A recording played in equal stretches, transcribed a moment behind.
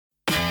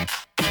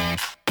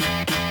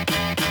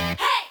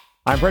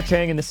I'm Brett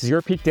Chang, and this is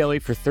your Peak Daily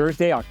for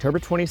Thursday, October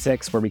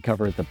 26th, where we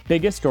cover the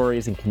biggest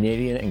stories in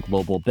Canadian and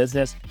global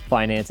business,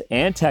 finance,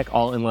 and tech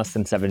all in less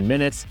than 7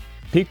 minutes.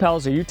 Peak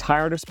Pals, are you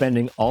tired of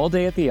spending all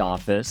day at the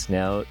office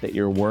now that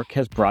your work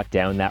has brought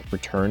down that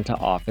return to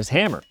office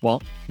hammer?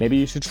 Well, maybe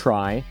you should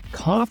try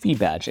coffee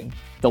badging.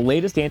 The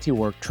latest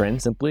anti-work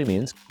trend simply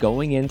means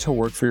going into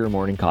work for your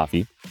morning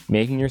coffee,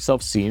 making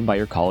yourself seen by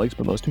your colleagues,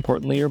 but most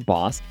importantly, your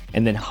boss,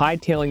 and then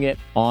hightailing it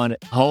on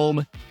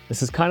home.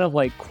 This is kind of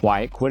like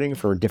quiet quitting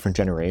for a different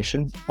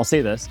generation. I'll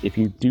say this, if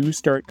you do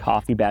start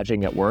coffee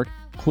badging at work,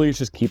 please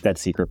just keep that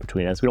secret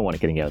between us. We don't want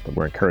it getting out that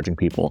we're encouraging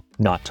people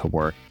not to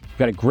work.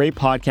 We've got a great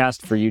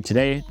podcast for you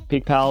today,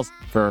 Peak Pals.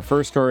 For our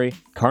first story,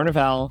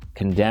 Carnival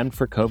condemned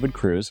for COVID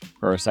cruise.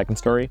 For our second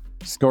story,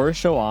 stores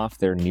show off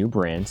their new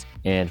brands.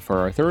 And for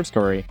our third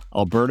story,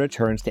 Alberta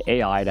turns to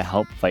AI to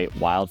help fight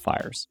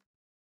wildfires.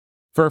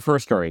 For our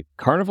first story,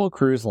 Carnival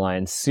Cruise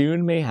Line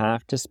soon may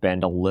have to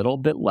spend a little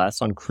bit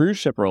less on cruise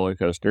ship roller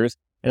coasters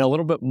and a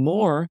little bit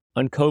more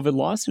on COVID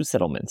lawsuit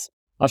settlements.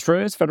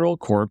 Australia's federal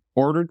court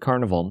ordered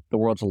Carnival, the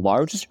world's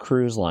largest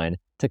cruise line,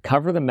 to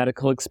cover the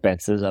medical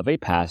expenses of a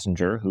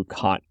passenger who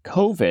caught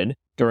COVID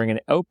during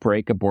an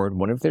outbreak aboard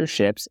one of their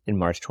ships in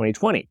March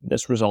 2020.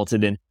 This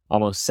resulted in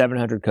almost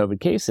 700 COVID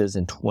cases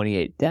and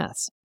 28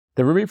 deaths.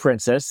 The Ruby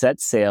Princess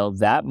set sail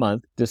that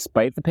month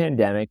despite the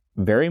pandemic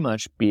very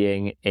much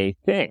being a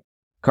thing.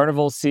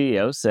 Carnival's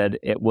CEO said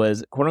it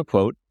was,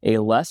 quote-unquote, a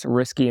less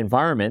risky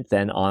environment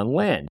than on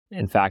land.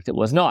 In fact, it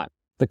was not.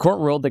 The court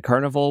ruled that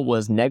Carnival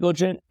was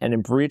negligent and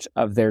in breach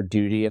of their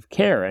duty of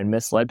care and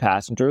misled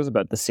passengers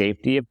about the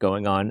safety of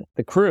going on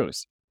the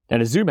cruise. Now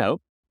to zoom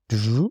out,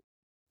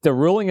 the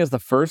ruling is the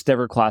first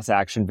ever class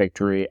action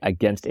victory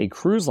against a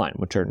cruise line,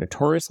 which are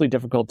notoriously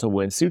difficult to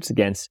win suits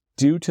against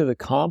due to the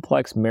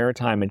complex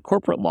maritime and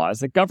corporate laws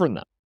that govern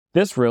them.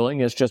 This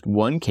ruling is just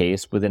one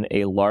case within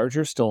a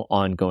larger, still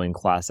ongoing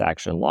class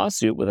action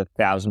lawsuit with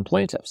 1,000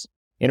 plaintiffs.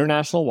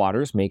 International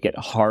waters make it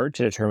hard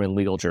to determine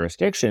legal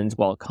jurisdictions,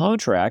 while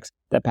contracts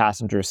that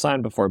passengers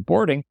sign before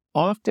boarding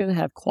often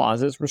have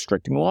clauses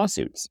restricting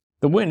lawsuits.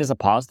 The win is a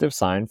positive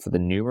sign for the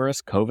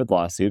numerous COVID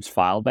lawsuits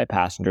filed by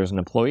passengers and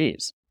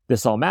employees.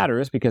 This all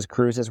matters because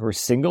cruises were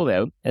singled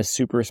out as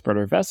super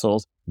spreader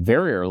vessels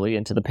very early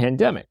into the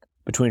pandemic.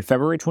 Between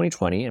February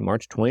 2020 and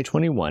March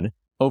 2021,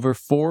 over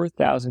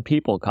 4,000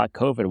 people caught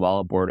COVID while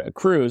aboard a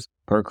cruise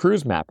per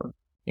cruise mapper,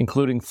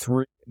 including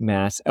 3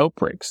 mass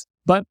outbreaks.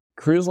 But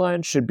cruise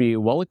lines should be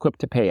well equipped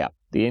to pay up.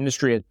 The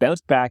industry has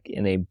bounced back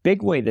in a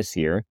big way this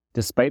year,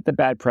 despite the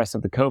bad press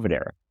of the COVID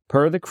era.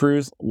 Per the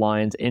Cruise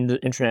Lines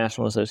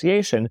International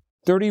Association,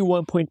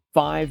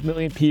 31.5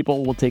 million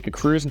people will take a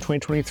cruise in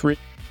 2023,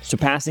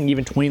 surpassing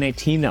even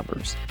 2019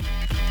 numbers.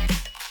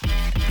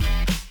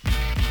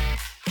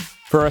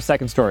 For our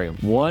second story,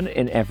 1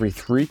 in every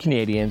 3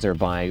 Canadians are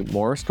buying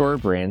more store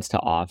brands to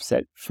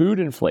offset food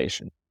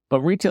inflation.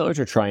 But retailers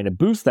are trying to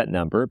boost that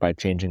number by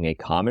changing a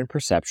common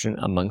perception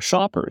among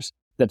shoppers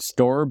that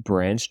store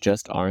brands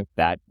just aren't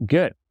that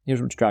good.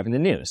 Here's what's driving the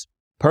news.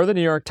 Per the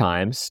New York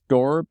Times,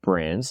 store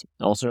brands,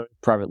 also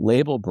private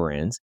label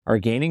brands, are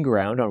gaining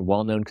ground on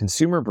well-known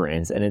consumer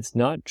brands, and it's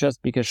not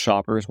just because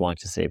shoppers want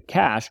to save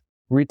cash.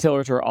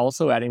 Retailers are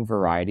also adding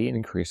variety and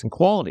increasing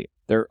quality.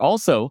 They're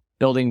also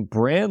building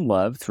brand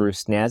love through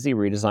snazzy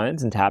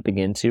redesigns and tapping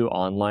into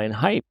online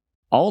hype.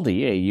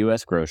 Aldi, a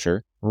U.S.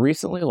 grocer,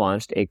 recently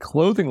launched a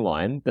clothing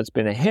line that's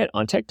been a hit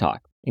on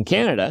TikTok. In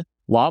Canada,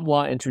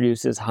 Loblaw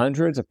introduces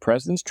hundreds of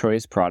President's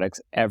Choice products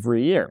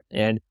every year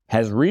and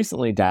has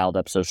recently dialed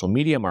up social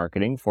media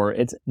marketing for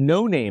its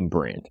no-name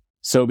brand.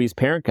 Sobeys'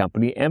 parent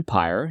company,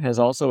 Empire, has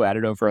also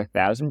added over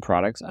 1,000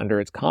 products under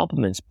its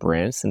Compliments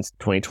brand since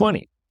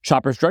 2020.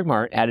 Shoppers Drug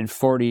Mart added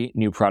 40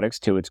 new products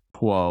to its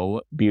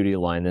Quo beauty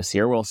line this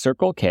year, while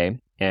Circle K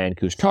and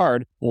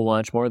Couche-Tard will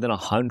launch more than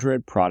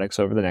 100 products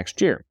over the next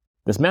year.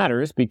 This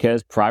matters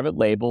because private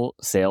label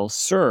sales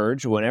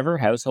surge whenever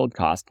household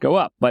costs go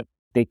up, but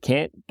they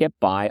can't get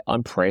by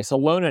on price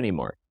alone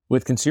anymore.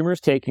 With consumers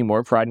taking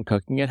more pride in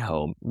cooking at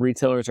home,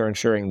 retailers are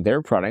ensuring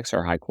their products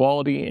are high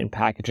quality and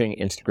packaging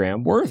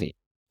Instagram worthy.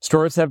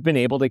 Stores have been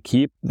able to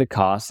keep the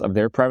costs of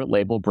their private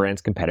label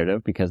brands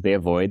competitive because they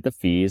avoid the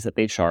fees that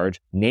they charge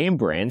name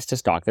brands to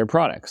stock their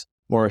products.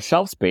 More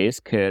shelf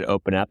space could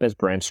open up as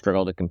brands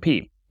struggle to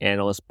compete.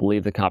 Analysts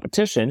believe the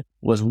competition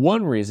was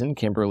one reason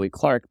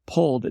Kimberly-Clark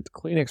pulled its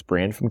Kleenex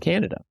brand from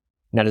Canada.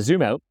 Now to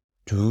zoom out,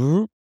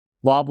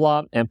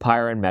 Loblaw,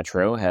 Empire, and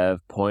Metro have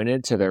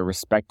pointed to their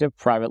respective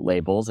private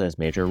labels as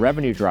major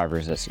revenue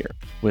drivers this year,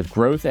 with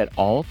growth at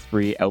all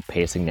 3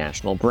 outpacing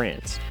national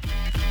brands.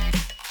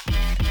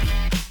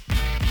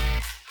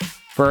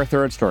 For our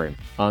third story,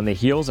 on the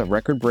heels of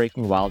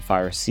record-breaking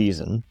wildfire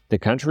season, the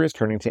country is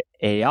turning to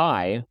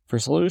AI for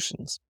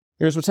solutions.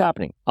 Here's what's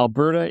happening.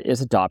 Alberta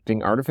is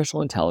adopting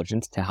artificial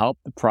intelligence to help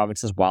the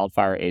province's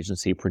wildfire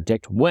agency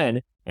predict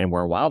when and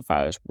where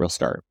wildfires will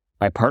start.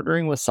 By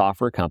partnering with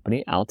software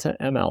company Alta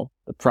ML,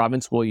 the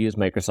province will use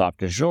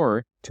Microsoft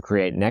Azure to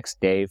create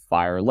next-day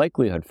fire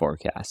likelihood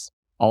forecasts.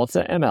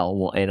 Alta ML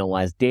will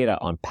analyze data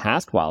on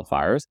past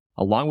wildfires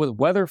along with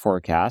weather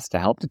forecasts to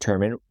help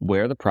determine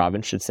where the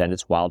province should send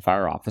its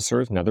wildfire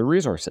officers and other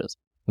resources.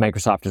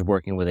 Microsoft is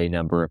working with a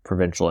number of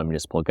provincial and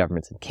municipal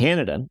governments in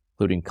Canada,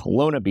 including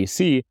Kelowna,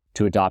 BC,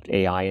 to adopt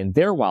AI in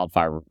their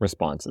wildfire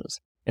responses.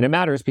 And it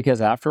matters because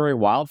after a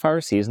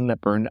wildfire season that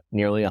burned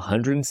nearly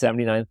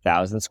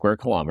 179,000 square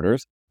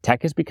kilometers,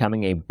 tech is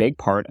becoming a big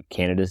part of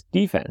Canada's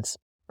defense.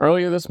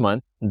 Earlier this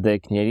month, the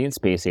Canadian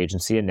Space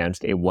Agency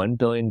announced a $1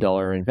 billion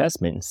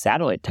investment in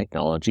satellite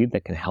technology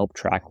that can help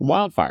track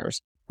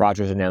wildfires.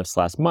 Rogers announced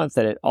last month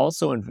that it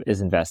also is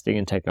investing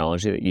in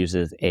technology that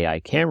uses AI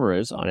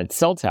cameras on its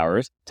cell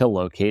towers to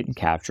locate and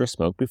capture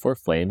smoke before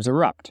flames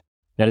erupt.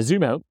 Now to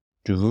zoom out,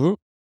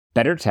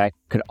 better tech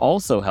could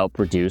also help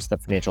reduce the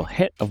financial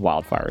hit of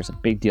wildfires, a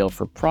big deal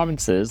for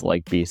provinces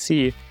like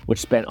BC, which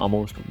spent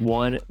almost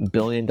 $1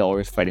 billion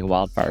fighting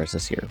wildfires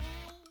this year.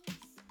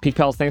 Peak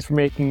Pals, thanks for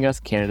making us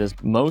Canada's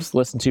most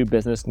listened to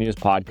business news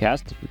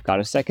podcast. If you've got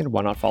a second,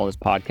 why not follow this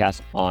podcast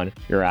on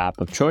your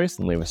app of choice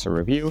and leave us a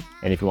review?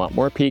 And if you want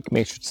more Peak,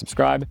 make sure to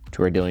subscribe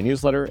to our daily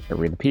newsletter at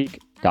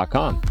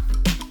readthepeak.com.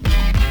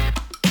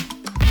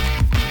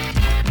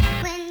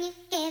 When you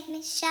give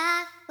me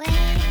shock.